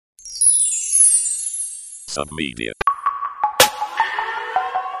Submedia.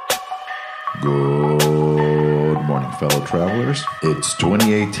 Good morning, fellow travelers. It's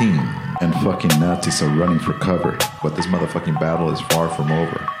 2018, and fucking Nazis are running for cover, but this motherfucking battle is far from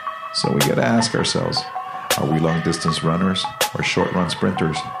over. So we gotta ask ourselves, are we long-distance runners or short-run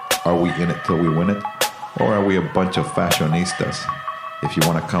sprinters? Are we in it till we win it? Or are we a bunch of fashionistas? If you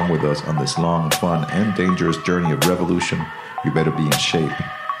want to come with us on this long, fun, and dangerous journey of revolution, you better be in shape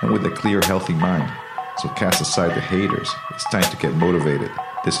and with a clear, healthy mind. So cast aside the haters. It's time to get motivated.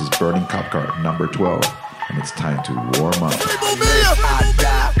 This is Burning Cop Car number 12, and it's time to warm up. I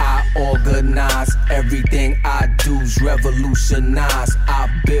die, I organize. Everything I do's revolutionize. I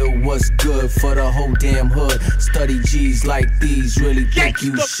build what's good for the whole damn hood. Study G's like these, really think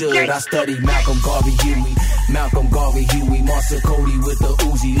you should. I study Malcolm Garvey Huey, Marcel Cody with the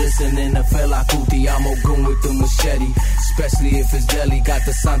Uzi, listening to Fela Kuti. I'm Ogun with the machete, especially if it's Delhi. Got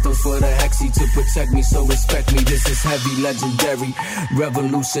the Santos for the Hexy to protect me, so respect me. This is heavy, legendary,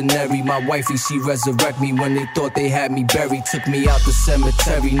 revolutionary. My wifey, she resurrect me when they thought they had me buried. Took me out the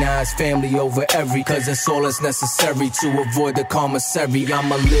cemetery, now it's family over every. Cause it's all that's necessary to avoid the commissary.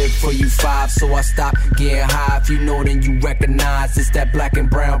 I'ma live for you five, so I stop getting high. If you know, then you recognize it's that black and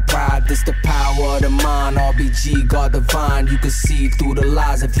brown pride. This the power of the mind, RBG, God divine. You can see through the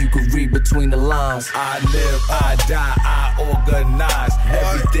lies if you could read between the lines. I live, I die, I organize.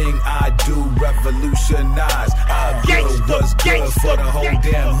 Everything I do revolutionize. I build what's good for the whole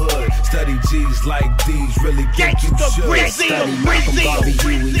damn hood. Study G's like these, really think you should. Study Malcolm Garvey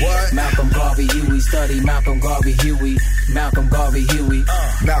Huey, Malcolm Garvey Huey. Study Malcolm Garvey Huey, Malcolm Garvey Huey.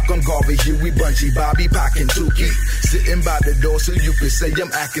 Malcolm Garvey Huey, Bunchy, Bobby, Pac, and Tukey. Sitting by the door so you can say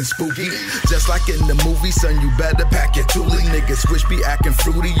I'm acting spooky. Just like in the movie, son, you better pack your toolie. Niggas switch be acting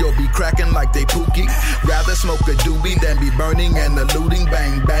fruity, you'll be cracking like they pookie. Rather smoke a doobie than be burning and eluding.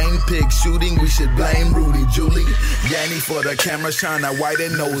 Bang, bang, pig shooting, we should blame Rudy Julie. Yanny for the camera, shine a white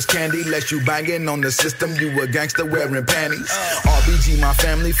and nose candy. Let you banging on the system, you a gangster wearing panties. RBG, my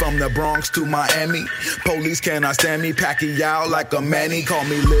family from the Bronx to Miami. Police cannot stand me, Pacquiao like a Manny. Call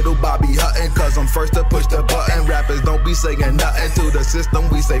me Little Bobby Hutton, cause I'm first to push the button. Rappers don't be saying nothing to the system,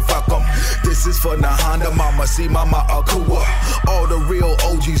 we say fuck them. This is for Nahanda, Mama C, Mama Akua. All the real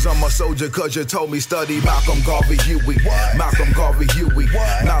OGs, I'm a soldier cause you told me study Malcolm Garvey Huey. Malcolm Garvey Huey,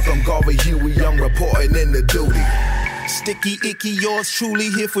 Malcolm Garvey Huey, I'm reporting in the duty. Sticky, icky, yours truly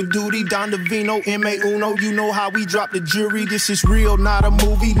here for duty. Don Davino, M.A. Uno, you know how we drop the jury. This is real, not a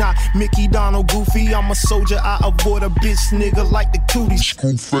movie, not Mickey, Donald, Goofy. I'm a soldier, I avoid a bitch nigga like the cooties.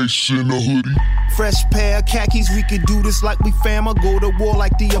 Screw face in a hoodie. Fresh pair of khakis, we could do this like we fam or go to war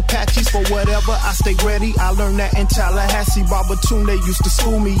like the Apaches. For whatever, I stay ready, I learned that in Tallahassee. Baba Tunde used to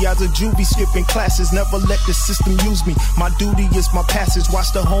school me as a juvie, skipping classes. Never let the system use me, my duty is my passage.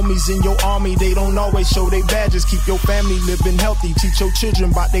 Watch the homies in your army, they don't always show their badges. Keep your family living healthy, teach your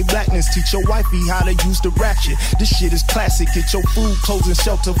children about their blackness. Teach your wifey how to use the ratchet. This shit is classic, get your food, clothes, and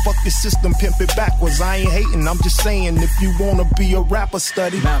shelter. Fuck the system, pimp it backwards. I ain't hating, I'm just saying if you wanna be a rapper,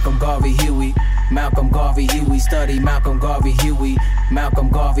 study Malcolm Garvey Huey, Malcolm Garvey Huey. Study Malcolm Garvey Huey, Malcolm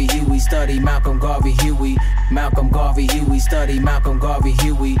Garvey Huey. Study Malcolm Garvey Huey, Malcolm Garvey Huey. Study Malcolm Garvey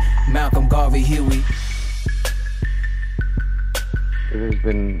Huey, Malcolm Garvey Huey. It has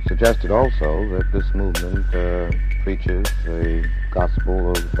been suggested also that this movement preaches a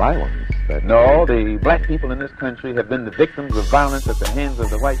gospel of violence. No, the black people in this country have been the victims of violence at the hands of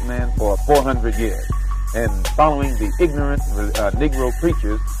the white man for 400 years. And following the ignorant Negro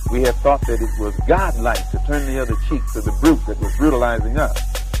preachers, we have thought that it was godlike to turn the other cheek to the brute that was brutalizing us.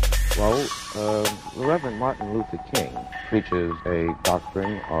 Well, the Reverend Martin Luther King preaches a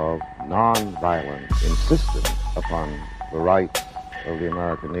doctrine of nonviolent insistence upon the rights of the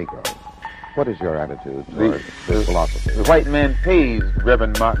American Negro. What is your attitude toward this philosophy? The white man pays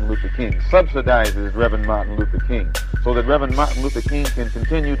Reverend Martin Luther King, subsidizes Reverend Martin Luther King, so that Reverend Martin Luther King can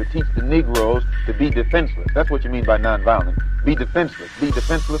continue to teach the Negroes to be defenseless. That's what you mean by nonviolent. Be defenseless. Be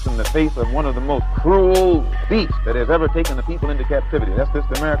defenseless in the face of one of the most cruel beasts that has ever taken the people into captivity. That's just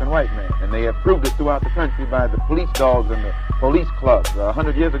the American white man. And they have proved it throughout the country by the police dogs and the police clubs.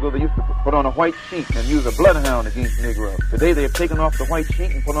 100 years ago, they used to put on a white sheet and use a bloodhound against Negroes. Today, they have taken off the white sheet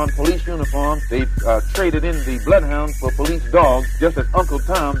and put on police uniforms. They've traded in the bloodhounds for police dogs, just as Uncle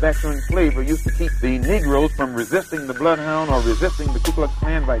Tom, back during slavery, used to keep the Negroes from resisting the bloodhound or resisting the Ku Klux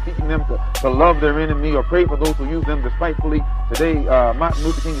Klan by teaching them to love their enemy or pray for those who use them despitefully. Today, Martin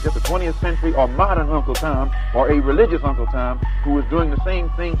Luther King is just a 20th century or modern Uncle Tom or a religious Uncle Tom who is doing the same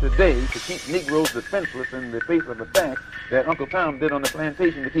thing today to keep Negroes defenseless in the face of the fact that Uncle Tom did on the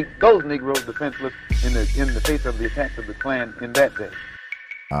plantation to keep those Negroes defenseless in the face of the attacks of the Klan in that day.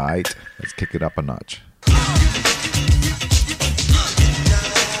 Alright, let's kick it up a notch.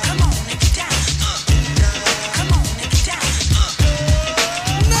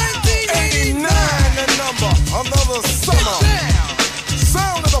 another summer.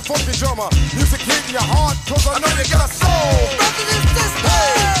 Sound of the funky drummer, music hitting your heart, cause I know you got a soul.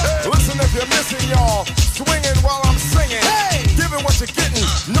 Hey, listen if you're missing, y'all. Swinging while I'm singing, giving what you're getting,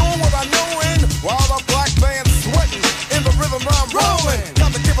 knowing what I knowin', while the black band's sweating, in the rhythm I'm rolling.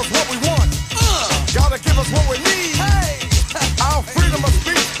 Gotta give us what we want, gotta give us what we need. Our freedom of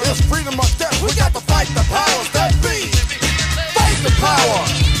speech is freedom of death. We got to fight the powers that be. Fight the power.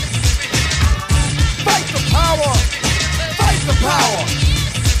 Fight the power. Fight the power.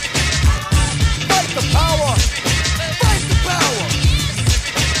 Fight the power. Fight the power.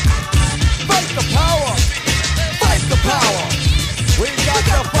 Fight the power. Fight the power. We got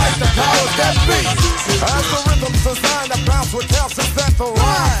to fight the powers that be. As the rhythm's designed to bounce with calcium that the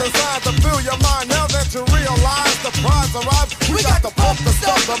rhymes designed to fill your mind. Now that you realize the prize arrives, we got to pump the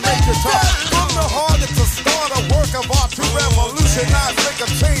stuff to make it tough. From the heart, it's a start, a work of art to revolutionize, make a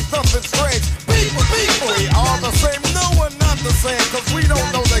change, something strange. People, we are the same. No, we're not the same, cause we don't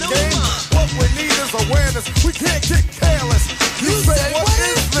know the game. What we need is awareness. We can't get careless. You say, what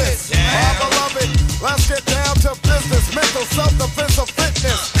is this? My beloved, let's get down to business. Mental self-defense of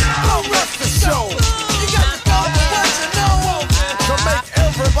fitness. Don't rush the show. You got to go with what you know to make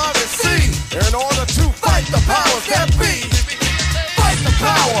everybody see. In order to fight the powers that be. Fight the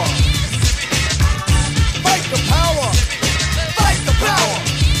power. Fight the power. Fight the power.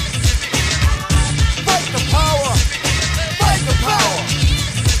 Fight the power. Fight the power.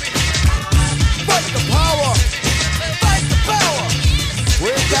 Fight the power. Fight the power.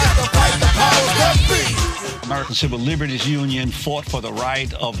 We got to fight the powers that be. American Civil Liberties Union fought for the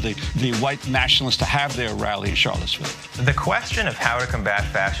right of the white nationalists to have their rally in Charlottesville. The question of how to combat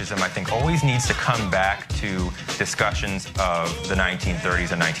fascism, I think, always needs to come back to discussions of the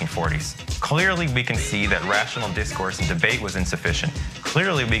 1930s and 1940s. Clearly, we can see that rational discourse and debate was insufficient.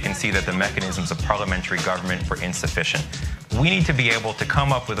 Clearly, we can see that the mechanisms of parliamentary government were insufficient. We need to be able to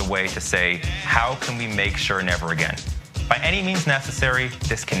come up with a way to say, how can we make sure never again? By any means necessary,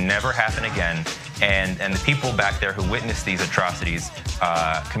 this can never happen again. And the people back there who witnessed these atrocities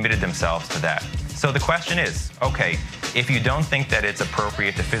committed themselves to that. So the question is, okay, if you don't think that it's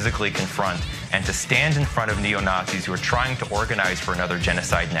appropriate to physically confront and to stand in front of neo-Nazis who are trying to organize for another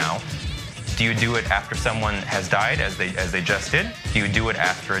genocide now, do you do it after someone has died, as they just did? Do you do it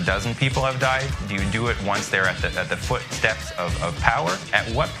after a dozen people have died? Do you do it once they're at the footsteps of power? At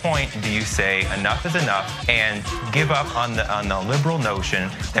what point do you say enough is enough and give up on the liberal notion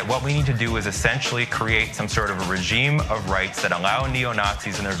that what we need to do is essentially create some sort of a regime of rights that allow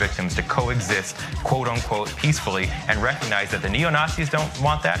neo-Nazis and their victims to coexist, quote unquote, peacefully, and recognize that the neo-Nazis don't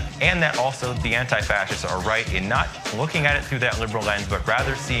want that, and that also the anti-fascists are right in not looking at it through that liberal lens, but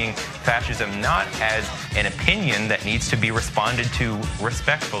rather seeing fascism not as an opinion that needs to be responded to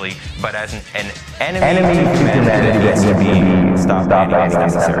respectfully, but as an enemy to humanity that needs to be stopped any means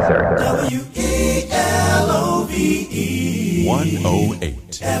necessary. WELOVE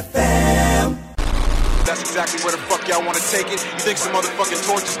 108 FM. That's exactly where the fuck y'all want to take it. You think some motherfucking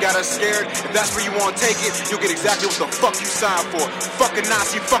torches got us scared? If that's where you want to take it, you'll get exactly what the fuck you signed for. Fucking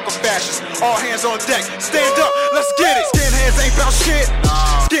Nazi, fucking fascist. All hands on deck. Stand up, let's get it. Skinheads ain't bout shit.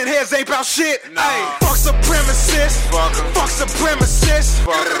 Skinheads ain't bout shit. Ayy, fuck supremacists. Fuck supremacists.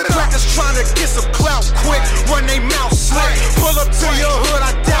 Crackers trying to get some clout quick. Run they mouth slick. Pull up to your hood,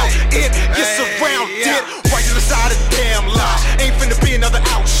 I doubt it. Get surrounded. Right to the side of the damn lie. Ain't finna be another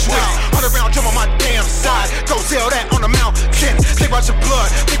Auschwitz. 100 round drum on my damn side. Go tell that on the mountain. Think about your blood,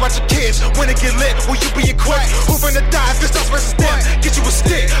 think about your kids. When it get lit, will you be equipped? Who finna die? Fist us versus them. Get you a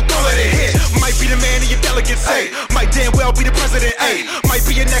stick, don't let it hit. Might be the man in your delegates, A. Might damn well be the president, A. Might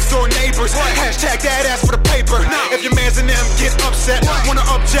be your next door neighbors. Hashtag that ass for the paper. If your mans and them get upset, wanna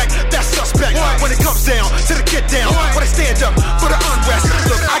object, that's suspect. When it comes down to the get down, when they stand up for the unrest.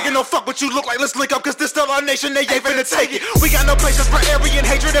 Look, I get no fuck what you look like. Let's link up, cause this still our nation. They ain't finna take it. We got no patience for Aryan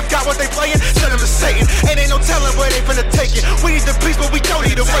hatred. If got what they playing, send them to Satan. And ain't no telling where they finna take it. We need the peace, but we don't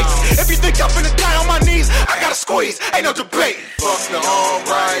need the races. If you think I'm finna die on my knees, I gotta squeeze. Ain't no debate. Fuck the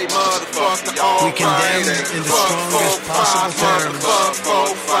alright, motherfucker. We condemn in the strongest possible terms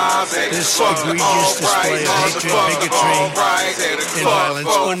this egregious display of hatred, bigotry, and violence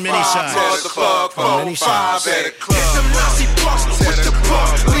on many sides. On many sides. Hit them Nazi punks with the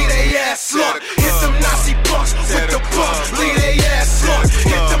pump, leave they ass up. Hit them Nazi punks with the pump, leave they ass up.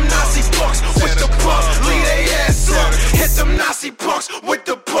 Hit them Nazi punks with the pump, leave they ass up. Hit them Nazi punks with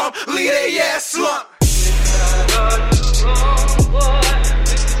the pump, leave they ass up.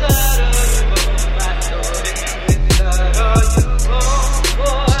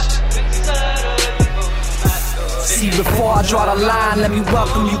 See, before I draw the line, let me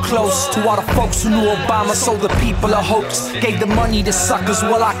welcome you close. To all the folks who knew Obama sold the people a hoax. Gave the money to suckers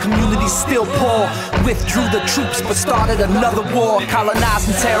while our community's still poor. Withdrew the troops but started another war.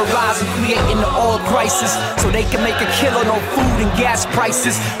 Colonizing, terrorizing, creating the oil crisis. So they can make a killing on food and gas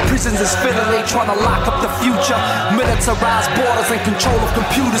prices. Prisons is filling, they trying to lock up the future. Militarized borders and control of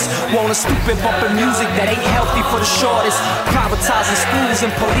computers. Want a stupid bumping music that ain't healthy for the shortest. Privatizing schools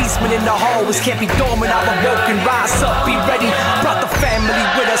and policemen in the hallways. Can't be dormant, I'm awoken, rise up, be ready. Brought the family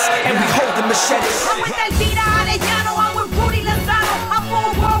with us and we hold the machetes. I'm with Elvira Arellano, I'm with Rudy Lozano. I'm for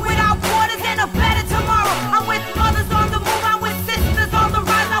a world without borders and a better tomorrow. I'm with mothers on the move, I'm with sisters on the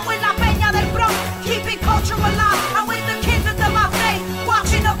rise. I'm with La Peña del Bronx, keeping culture alive. I'm with the kids of the Mafia,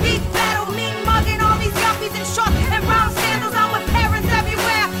 watching a beat battle. Mean mugging all these yuppies in shorts and brown sandals. I'm with parents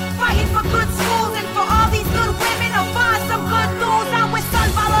everywhere, fighting for good schools and for all these good women to find some good news. I'm with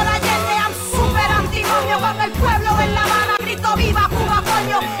Salvador Allende, I'm super antinomio. Con el pueblo en La Habana, grito viva Cuba,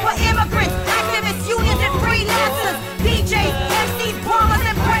 coño. For immigrants, activists, unions and freelancers, DJs, MCs, bombers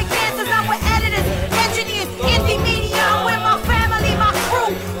and break dancers. I'm with editors, engineers, indie media. I'm with my family, my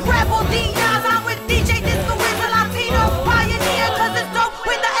crew, rebel DJs. I'm with DJ Disco with the Latino pioneer. Cause it's dope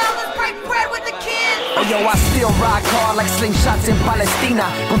when the elders break bread with the kids. Oh yo, I still rock hard like slingshots in Palestina.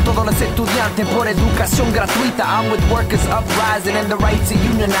 Con todos los estudiantes por educación gratuita. I'm with workers uprising and the right to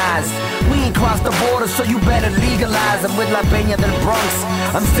unionize. We ain't crossed the border, so you better legalize. I'm with La Peña del Bronx.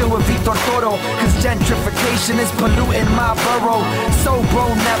 I'm still with Victor Toro, cause gentrification is polluting my borough. So bro,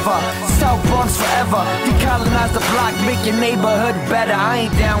 never. South Bronx forever. Decolonize the block, make your neighborhood better. I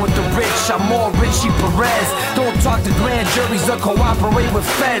ain't down with the rich, I'm more Richie Perez. Don't talk to grand juries or cooperate with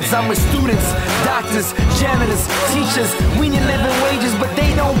feds. I'm with students, doctors, janitors, teachers. We need living wages, but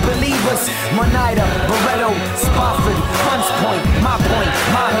they don't believe us. Monida, Barretto, Spofford, Hunts Point, my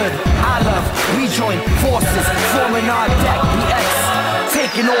hood, I love. We join forces, forming our deck, BX.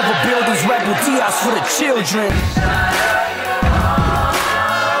 Taking over buildings, rebel Diaz for the children.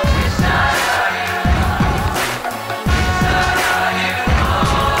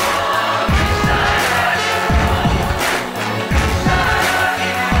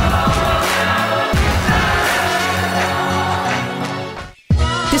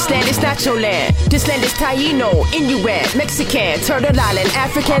 This land is not your land. This land is Taino, Inuit, Mexican, Turtle Island.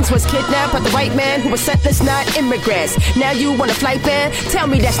 Africans was kidnapped by the white man who was sent us not immigrants. Now you want a flight ban? Tell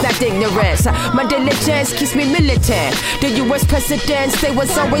me that's not ignorance. My diligence keeps me militant. The US presidents, they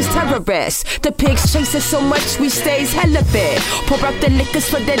was always terrorists. The pigs chase us so much we stays hella bad. Pour up the liquors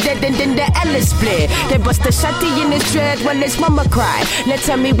for the dead and then the Ellis split. They bust the shotty in his dread while his mama cry. Now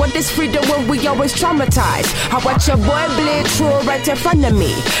tell me what is freedom when we always traumatized. I watch your boy bleed true right in front of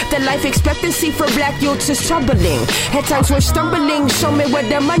me. The life expectancy for black youths is troubling. At times we're stumbling, show me where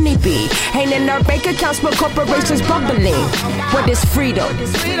the money be. Ain't in our bank accounts but corporations bubbling. What is freedom?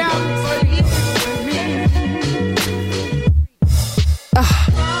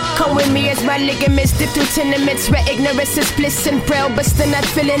 Come with me as my ligaments dip through tenements where ignorance is bliss and frail but still not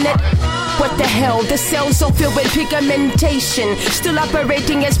feeling it. What the hell? The cells so filled with pigmentation, still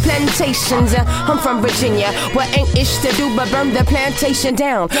operating as plantations. I'm from Virginia, what ain't ish to do but burn the plantation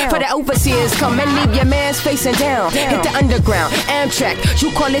down. For the overseers, come and leave your mans facing down. Hit the underground, Amtrak,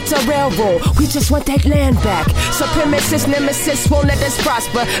 you call it a railroad. We just want that land back. Supremacists, nemesis won't let us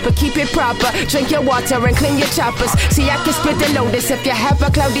prosper, but keep it proper. Drink your water and clean your choppers. See, I can split the lotus if you have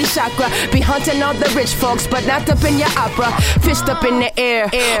a cloudy chakra. Be hunting all the rich folks, but not up in your opera. Fist up in the air.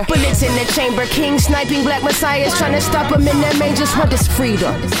 Bullets in the chamber. King sniping black messiahs, trying to stop them in their mangers. What is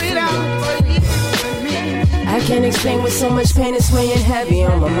freedom? I can't explain with so much pain is weighing heavy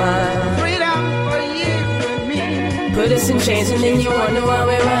on my mind. Put us in chains and then you wonder why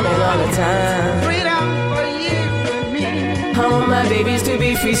we're running all the time. I want my babies to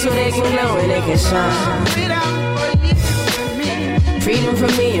be free so they can glow and they can shine. Freedom for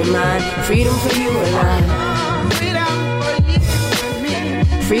me and mine, freedom for you and I.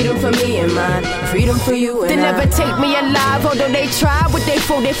 Freedom for me and mine, freedom for you and they never take me alive, although they try with they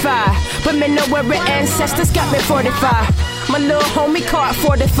 45. But me know where our ancestors got me 45. My little homie caught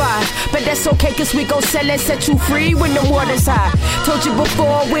 45. But that's okay, cause we gon' sell and set you free when the water's high. Told you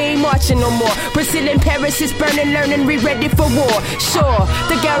before, we ain't marching no more. Brazil in Paris is burning, learning, we ready for war. Sure,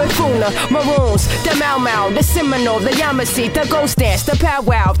 the Garifuna, Maroons, the Mau Mau, the Seminole, the Yamasee, the Ghost Dance, the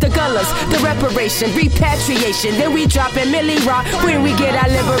Powwow, the Gullahs, the reparation, repatriation. Then we dropping Millie Rock when we get our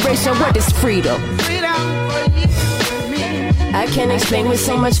liberation. What is freedom? I can't explain with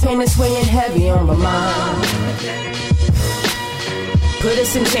so much pain it's weighing heavy on my mind. Put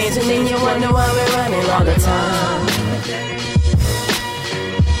us in chains and then you wonder why we're running all the time.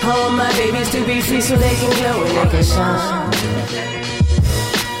 I want my babies to be free so they can glow and they can shine.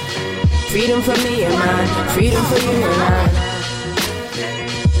 Freedom for me and mine, freedom for you and I.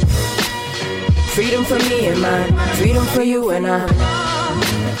 Freedom for me and mine, freedom for you and I.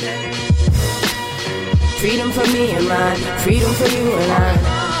 Freedom for me and mine, freedom for you and I.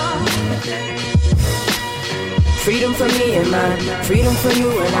 Freedom for me and mine, freedom for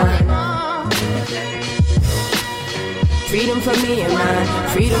you and I. Freedom for me and mine,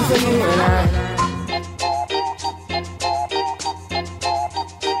 freedom for you and I.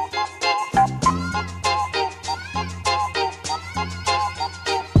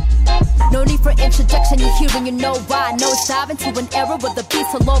 No need for introduction, you're hearing, you know why. No dive into an era where the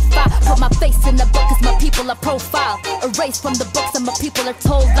beats are lo-fi. Put my face in the book cause my people are profiled. Erased from the books and my people are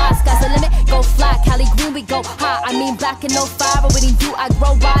told lies. Sky's the limit, go fly, Cali Green we go high. I mean back in 05, awaiting you I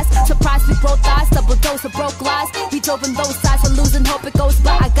grow wise. Surprise we grow thighs, double dose of broke lies. We dove in those sides, we're losing hope it goes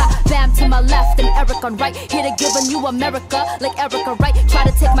by. I got Bam to my left and Eric on right. Here to give a new America, like Erica Wright. Try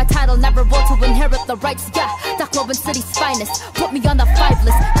to take my title, never will to inherit the rights. Yeah, Doc Loban City's finest. Put me on the 5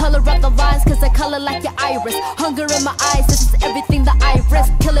 list, color up the lines cause I color like your iris. Hunger in my eyes, this is everything that I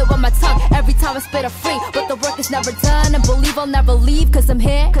risk. Kill it with my tongue, every time I spit a free. But the work is never done, and believe I'll never leave. Cause I'm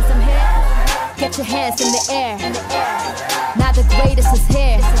here, get your hands in the air. Now the greatest is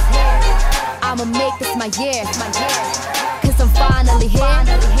here. I'ma make this my year. Cause I'm finally here.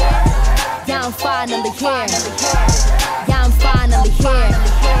 Yeah, I'm finally here. Yeah, I'm finally here.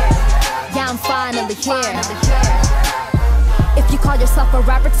 Yeah, I'm finally here. If you call yourself a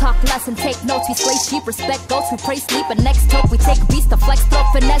rapper, talk less and take notes. We slay sheep, respect goats, we pray sleep. And next hope, we take beats to flex, throw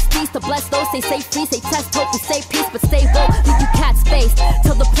finesse beats to bless those. They say free, say test, hope we say peace, but stay woke. Leave you cat space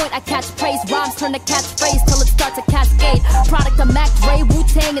till the point I catch praise. Rhymes turn to catchphrase till it starts to cascade. Product of Mac Dre,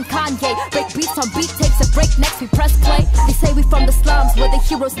 Wu-Tang and Kanye. Break beats on beat tapes and break necks, we press play. They say we from the slums where the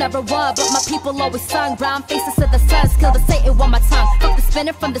heroes never won, but my people always sung. Brown faces of the sun, skill the Satan on my tongue. Fuck the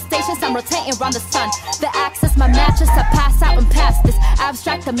spinning from the stations, I'm rotating around the sun. The axis, my mattress, I pass out and pass this.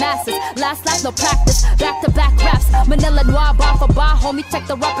 Abstract the masses, last no practice. Back to back raps, Manila Noir bar for bar. Homie, check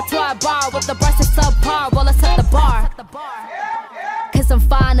the repertoire bar with the brush is subpar while I set the bar. Cause I'm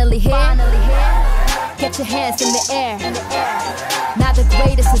finally here. Get your hands in the air. Now the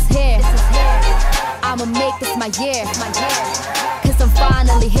greatest is here. I'ma make this my year. Cause I'm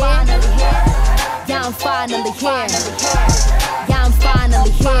finally here. Yeah, I'm finally here. Yeah, I'm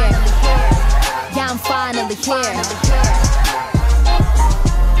finally here. Yeah, I'm finally here.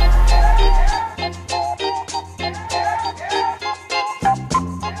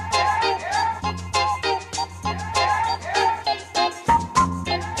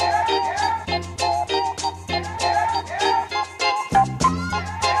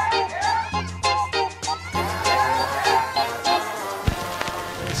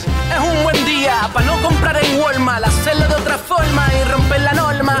 Para no comprar en Walmart, hacerlo de otra forma y romper la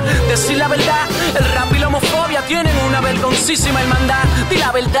norma. Decir la verdad, el rap y la homofobia tienen una vergoncísima hermandad. Di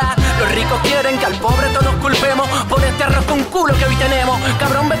la verdad, los ricos quieren que al pobre todos culpemos por este arroz con culo que hoy tenemos.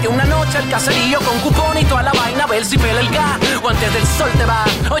 Cabrón, vete una noche al caserío con cupón y toda la vaina, a ver si pela el gas o antes del sol te va.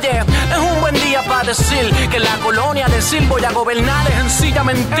 Oye, es un buen día para decir que la colonia decir voy a gobernar es sencilla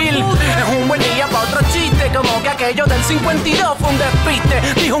mentir. Es un buen día para otro chiste, como que aquello del 52 fue un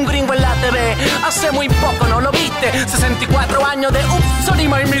despiste. Dijo un gringo en la TV, hace muy poco, ¿no lo viste? 64 años de oops, sorry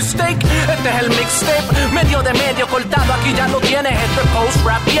my mistake. Este es el mixtape, medio de medio cortado, aquí ya lo tienes. Este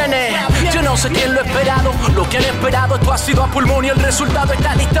post-rap viene, yo no sé quién lo ha esperado. Lo que han esperado, esto ha sido a pulmón y el resultado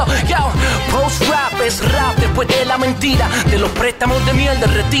está listo. Yo, post-rap es rap después de la mentira, de los préstamos de miel,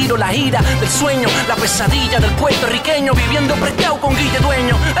 del retiro, la ira, del sueño, la pesadilla del puertorriqueño viviendo prestado con Guille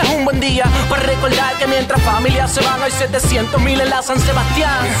Dueño. Es un buen día para recordar que mientras familias se van hay 700,000 en la San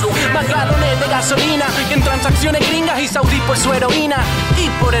Sebastián. Más galones de gasolina que en transacciones gringas y saudí por su heroína. Y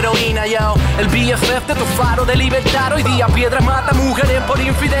por heroína, yo, el BFF de tu faro de libertad. Hoy día piedra mata mujeres por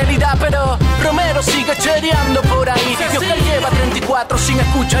infidelidad, pero Romero sigue chereando por ahí. Y Oscar lleva 34 sin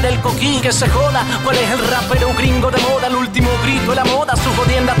escuchar el coquí. Que se joda, ¿cuál es el rapero gringo de moda? El último grito de la moda, su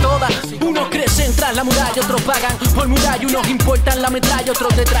jodienda toda. Unos crecen tras la muralla, otros pagan por muralla. Unos importan la metralla,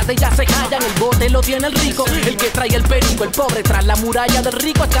 otros detrás de ella se callan. El bote lo tiene el rico, el que trae el perico. El pobre tras la muralla del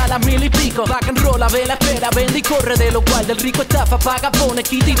rico hasta las 1000 y pico. Back and roll, vela, espera, vende y corre. De lo cual del rico estafa, paga, pone,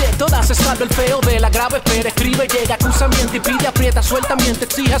 quita y de todas se salva el feo. Vela, graba, espera, escribe, llega, acusa, miente y pide, aprieta, suelta, miente,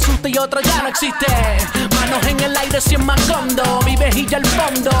 exige, asusta y otro ya no existe. Manos en el aire, 100 más condo. Mi vejilla al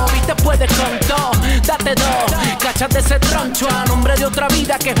fondo, viste, puedes con todo. Date dos, cachas de ese troncho. A nombre de otra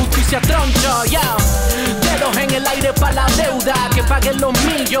vida que justicia troncho, yeah. Dedos en el aire pa' la deuda, que paguen los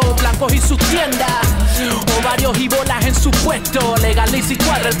millos, blancos y sus tiendas. Ovarios y bolas en su puesto, legaliza y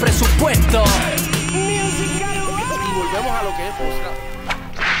cuadra el presupuesto. Y volvemos a lo que es post-rap.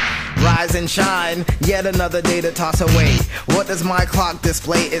 rise and shine. Yet another day to toss away. What does my clock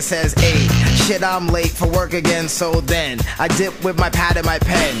display? It says 8. Shit, I'm late for work again, so then I dip with my pad and my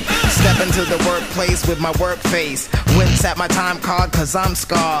pen. Step into the workplace with my work face. Wince at my time card cause I'm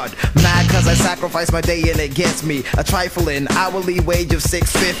scarred. Mad cause I sacrifice my day and it gets me a trifling hourly wage of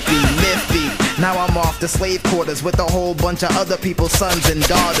 $6.50. Nifty. Now I'm off to slave quarters with a whole bunch of other people's sons and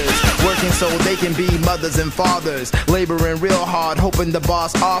daughters. Working so they can be mothers and fathers. Laboring real hard, hoping the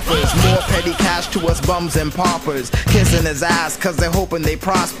boss offers more petty cash to us bums and paupers. Kissing his ass cause they're hoping they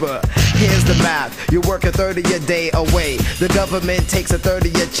prosper. Here's the math, you work a third of your day away. The government takes a third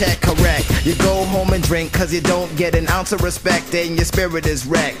of your check, correct. You go home and drink cause you don't get an ounce of respect and your spirit is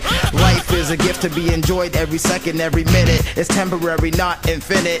wrecked. Life is a gift to be enjoyed every second, every minute. It's temporary, not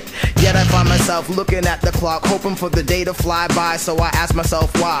infinite. Yet I find myself looking at the clock, hoping for the day to fly by. So I ask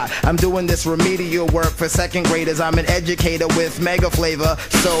myself why. I'm doing this remedial work for second graders. I'm an educator with mega flavor.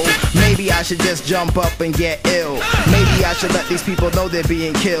 So maybe I should just jump up and get ill. Maybe I should let these people know they're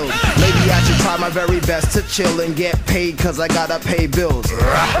being killed. Maybe I should try my very best to chill and get paid cause I gotta pay bills.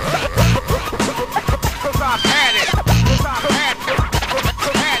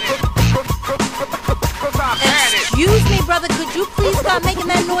 Excuse me, brother, could you please stop making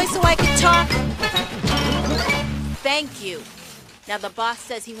that noise so I can talk? Thank you. Now the boss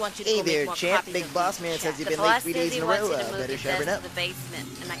says he wants you to go make more champ. copies Big of boss these man says chats. you've The been late boss 3 says days he in a wants row. you to move Better the sharpen desk up. to the basement.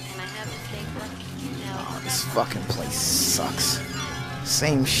 And can I have the stapler? No. Oh, this fucking place sucks.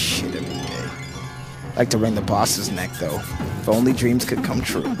 Same shit every day. Like to wring the boss's neck though. If only dreams could come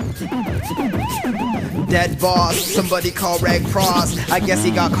true. Dead boss, somebody call Reg Frost. I guess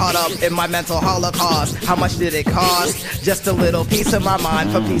he got caught up in my mental holocaust. How much did it cost? Just a little piece of my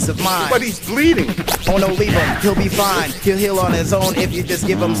mind for peace of mind. But he's bleeding. Oh no, leave him, he'll be fine. He'll heal on his own if you just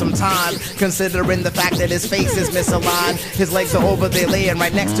give him some time. Considering the fact that his face is misaligned. His legs are over there laying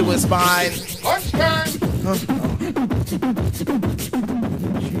right next to his spine. Lunch time.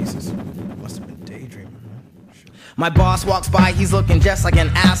 Jesus, must have been daydreaming. My boss walks by, he's looking just like an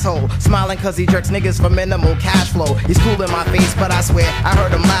asshole. Smiling cause he jerks niggas for minimal cash flow. He's cool in my face, but I swear I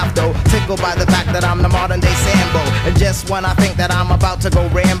heard him laugh though. Tickled by the fact that I'm the modern day Sambo. And just when I think that I'm about to go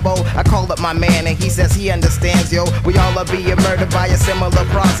Rambo, I call up my man and he says he understands, yo. We all are being murdered by a similar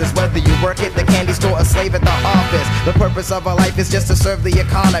process. Whether you work at the candy store or slave at the office. The purpose of our life is just to serve the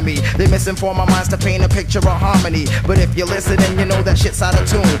economy. They misinform our minds to paint a picture of harmony. But if you listen and you know that shit's out of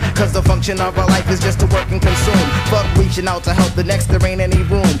tune. Cause the function of our life is just to work and consume. Fuck reaching out to help the next, there ain't any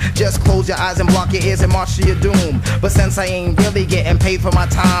room. Just close your eyes and block your ears and march to your doom. But since I ain't really getting paid for my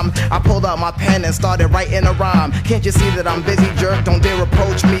time, I pulled out my pen and started writing a rhyme. Can't you see that I'm busy, jerk? Don't dare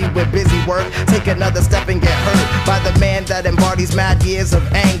approach me with busy work. Take another step and get hurt by the man that embodies mad years of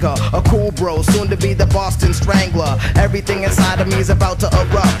anger. A cool bro, soon to be the Boston Strangler. Everything inside of me is about to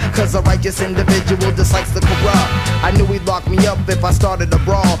erupt, cause a righteous individual dislikes the corrupt. I knew he'd lock me up if I started a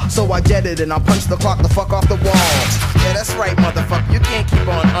brawl, so I jetted and I punched the clock the fuck off the wall. Yeah, that's right, motherfucker. You can't keep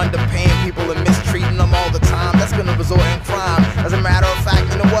on underpaying people and mistreating them all the time. That's gonna result in crime. As a matter of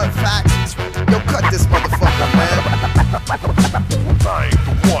fact, you know what? Facts. Yo, cut this motherfucker, man.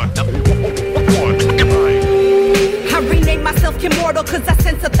 9 to 1. I renamed myself Immortal cause I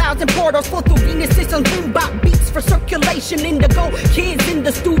sense 1,000 portals. Flow through Venus systems, boom-bop beats for circulation. Indigo kids in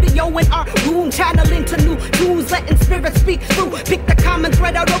the studio in our room, channeling to new tunes, letting spirits speak through. Pick the common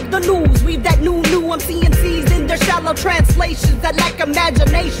thread out of the news, weave that new. I'm seeing C's in their shallow translations that lack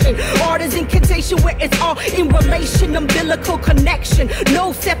imagination. Art is incantation where it's all in relation. Umbilical connection,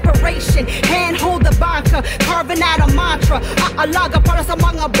 no separation. Hand hold the banca, carving out a mantra. Aalaga para sa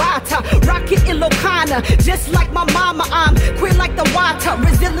mga bata. Rocket Ilocana, just like my mama. I'm queer like the water,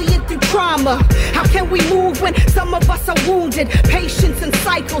 resilient through trauma. How can we move when some of us are wounded? Patience and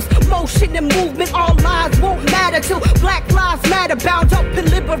cycles, motion and movement. All lives won't matter till Black Lives Matter. Bound up in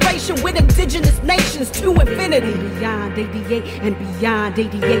liberation with indigenous nations to infinity. And beyond 88 and beyond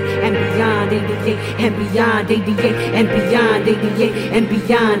 88 and beyond 88 and beyond 88 and beyond 88 and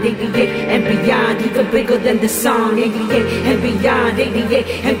beyond 88 and beyond, even bigger than the song 88 and beyond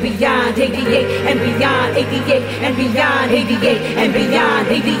 88 and beyond 88 and beyond 88 and beyond 88 and beyond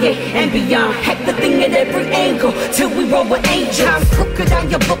 88 and beyond. Hack the thing at every angle till we roll with angels. I'm crooked on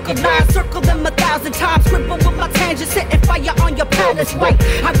your book of lines, circle them 1,000 times, scribble with my tangent, setting fire on your palace. White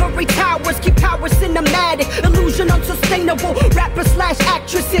ivory towers keep power cinematic, illusion unsuspected. unsustainable. Rapper slash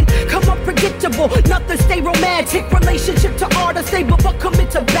actress and come unpredictable. Nothing stay romantic. Relationship to art unstable, but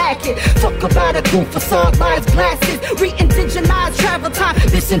commit to back it. Fuck about a goof facade, lies, glasses. Re-indigenize travel time,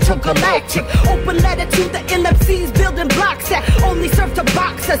 mission to galactic. Open letter to the LMCs, building blocks that only serve to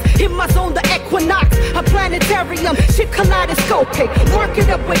box us. In my zone, the equinox, a planetarium, shit kaleidoscopic. Work it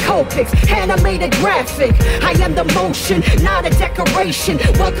up with Copics, animated graphic. I am the motion, not a decoration.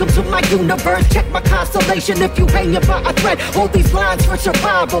 Welcome to my universe, check my constellation. If you hanging by a thread, hold these lines for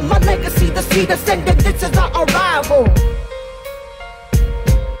survival. My legacy, the seed ascendant, this is our arrival.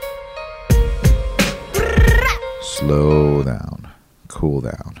 Slow down, cool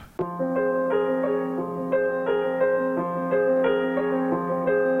down.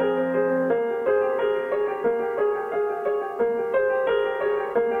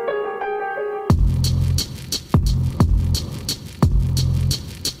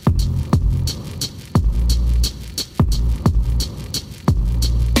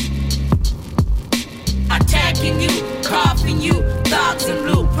 Attacking you, coughing you, dogs in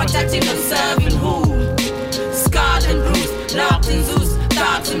blue, protecting and serving who? Scarred and bruised, locked in zoos,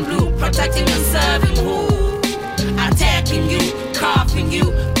 dogs in blue, protecting and serving who? Attacking you, coughing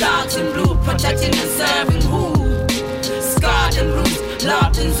you, dogs in blue, protecting and serving who? Scarred and bruised,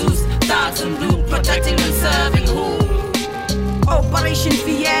 locked in zoos, dogs in blue, protecting and serving who? Operation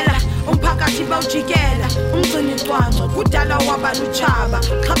Fiela, umphakathi bawujikela, umgcini cwangco, kudala wabaluchaba,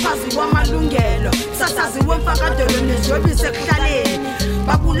 xhaphazi wamalungelo, sasazi wemfakadelo nezwebi sekuhlaleni,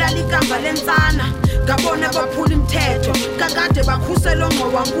 babulala igamba lensana, ngabona baphula imithetho, kakade bakhusela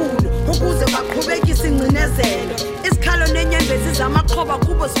ongqowankulu, ukuze baqhubekise ingcinezelo, isikhalo nenyembezi zamaqhoba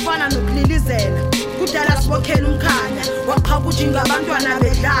kubo sifana nokulilizela, kudala sibokhela umkhanya, waqhakuthi ngabantwana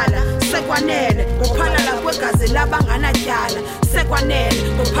bedlala, sekwanele, ngophalala kwegazi labanganatyala, sekwanele,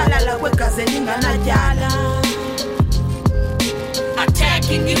 ngophalala kwegazi elinganatyala.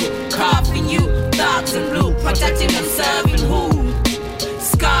 Attacking you, coughing you, dogs in blue, protecting and serving who?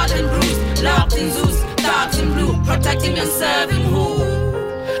 Scarred and bruised, locked in zoos, dogs in blue, protecting and serving who?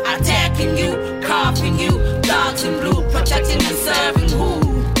 Attacking you, coughing you, dogs in blue, protecting and serving who?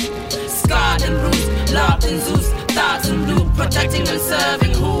 Scarred and bruised, locked in zoos, dogs in blue, protecting and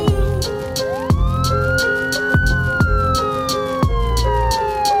serving who?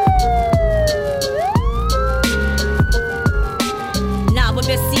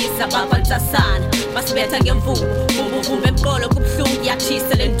 Besisa babantasana basibetha ngemvubu bubuvume emqolo kubhlungu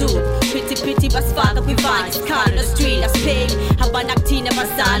yathisa lenduku phithi basifaka kwivani isikhalo nestrila sipheli habana kuthina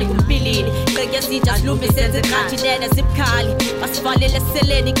bazali kumpilili qekyazinja silumbi senze qathi nene sibukhali basivalele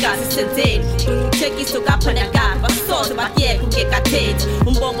seleni igazi senzeni uthekiso kapha nakapha basoze batyeka ungekathethi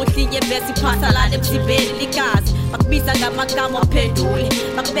umbongo uhlinye bese iphasalana emzimbeni ligazi bakubiza ngamagama ophendule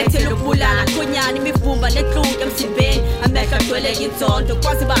bakubethela ukubulala khonyana imivumba lenhlungu emzimbeni amehlo agcwele inzondo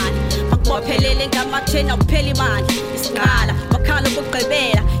kwazi bani bakubophelele ngamathena uphela imali isiqala bakhala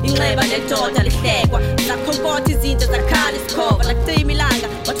ukugqibela inxeba lendoda lihlekwa zakhonkotha izinto zakhala isikhova lakucima ilanga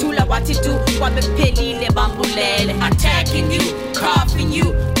wathula wathi tu kwabe kuphelile bambulele. Attacking you, coughing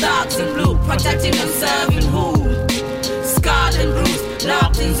you, dogs in blue, protecting and serving who? Scarred and bruised,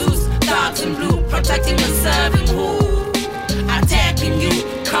 locked in zoos, dogs in blue, protecting and serving who? Attacking you,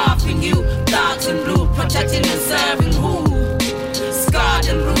 coughing you, dogs in blue, protecting and serving who? Scarred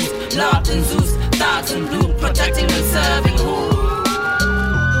and bruised, locked in zoos, dogs in blue, protecting and serving who?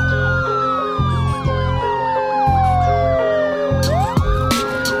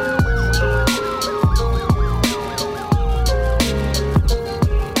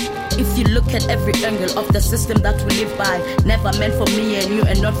 Look at every angle of the system that we live by. Never meant for me and you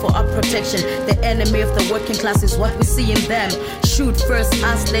and not for our protection. The enemy of the working class is what we see in them. Shoot first,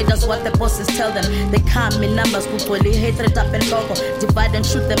 ask later, what the bosses tell them. They come in numbers, kukoli hatred up and logo. Divide and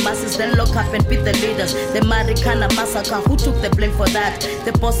shoot the masses, then lock up and beat the leaders. The Marikana massacre, who took the blame for that?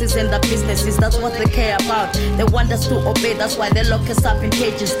 The bosses and the businesses, that's what they care about. They want us to obey, that's why they lock us up in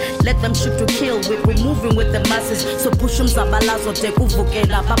cages. Let them shoot to kill, we're moving with the masses. So push them zabalazo, take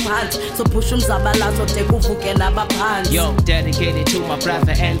uvukela papant. So push them zabalazo, take uvukela papant. Yo, dedicated to my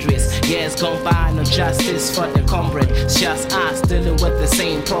brother Andres. Years gone by, no justice for the comrade. It's just us dealing with the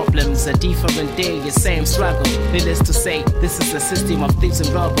same problems. A different day, the same struggle. Needless to say, this is a system of thieves and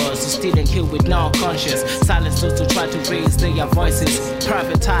robbers who steal and kill with no conscience. Silence those who try to raise their voices.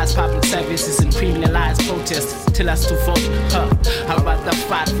 Privatize public services and criminalize protests. Tell us to vote, I'd rather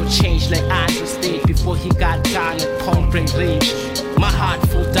fight for change like Andrew State before he got gone at Palm Spring Range. My heart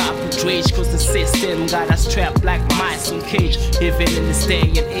filled up with rage cause the system got us trapped like mice in cage. Even in this day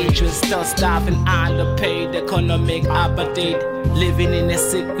and age, we're still starving, underpaid, economic apartheid. Living in a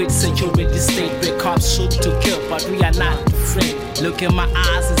secret security state where cops shoot to kill, but we are not afraid. Look in my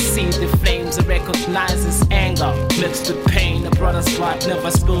eyes and see the flames and recognize this anger mixed with pain. The brother's blood never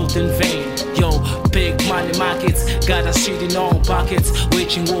spilled in vain. Yo, big money markets got us shooting on buckets,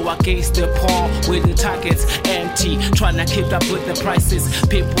 waging war against the poor with the targets empty, trying to keep up with the prices.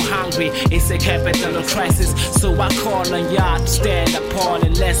 People hungry, it's a capital crisis. So I call on y'all to stand up tall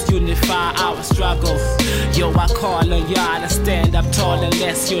and let's unify our struggle. Yo, I call on y'all to stand up tall and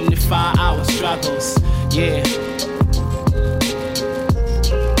let's unify our struggles. Yeah.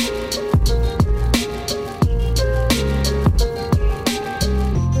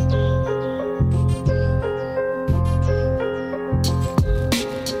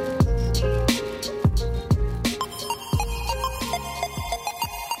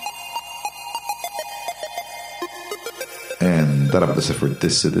 And that'll be it for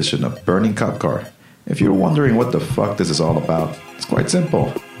this edition of Burning Cop Car. If you're wondering what the fuck this is all about, it's quite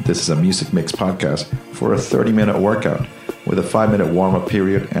simple. This is a music mix podcast for a 30-minute workout with a 5-minute warm-up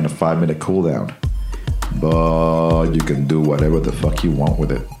period and a 5-minute cool-down. But you can do whatever the fuck you want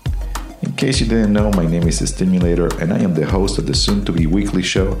with it. In case you didn't know, my name is The Stimulator and I am the host of the soon-to-be weekly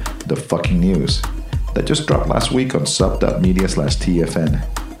show, The Fucking News, that just dropped last week on sub.media/TFN.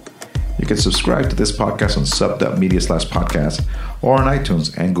 You can subscribe to this podcast on sub.media/podcast or on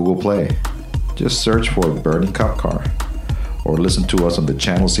iTunes and Google Play. Just search for Burning Cop Car or listen to us on the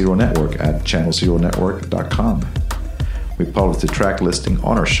Channel Zero Network at channelzeronetwork.com. We publish the track listing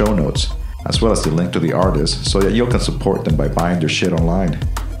on our show notes as well as the link to the artists so that you can support them by buying their shit online.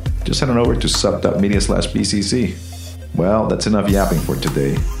 Just head on over to sub.media/BCC. Well, that's enough yapping for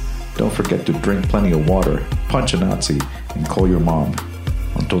today. Don't forget to drink plenty of water, punch a Nazi, and call your mom.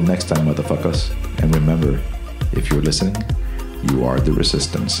 Until next time, motherfuckers. And remember, if you're listening, you are the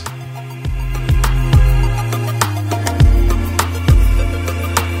resistance.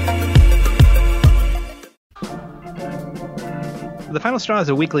 The Final Straw is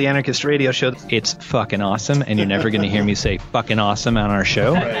a weekly anarchist radio show. It's fucking awesome, and you're never going to hear me say fucking awesome on our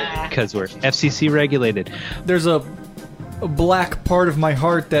show because we're FCC regulated. There's a black part of my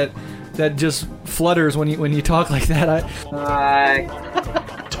heart that just flutters when you talk like that.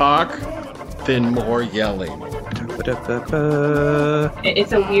 Talk, then more yelling.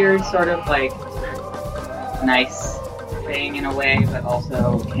 It's a weird sort of like nice thing in a way, but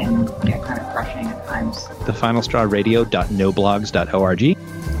also can get kind of crushing at times. TheFinalStrawRadio.noblogs.org.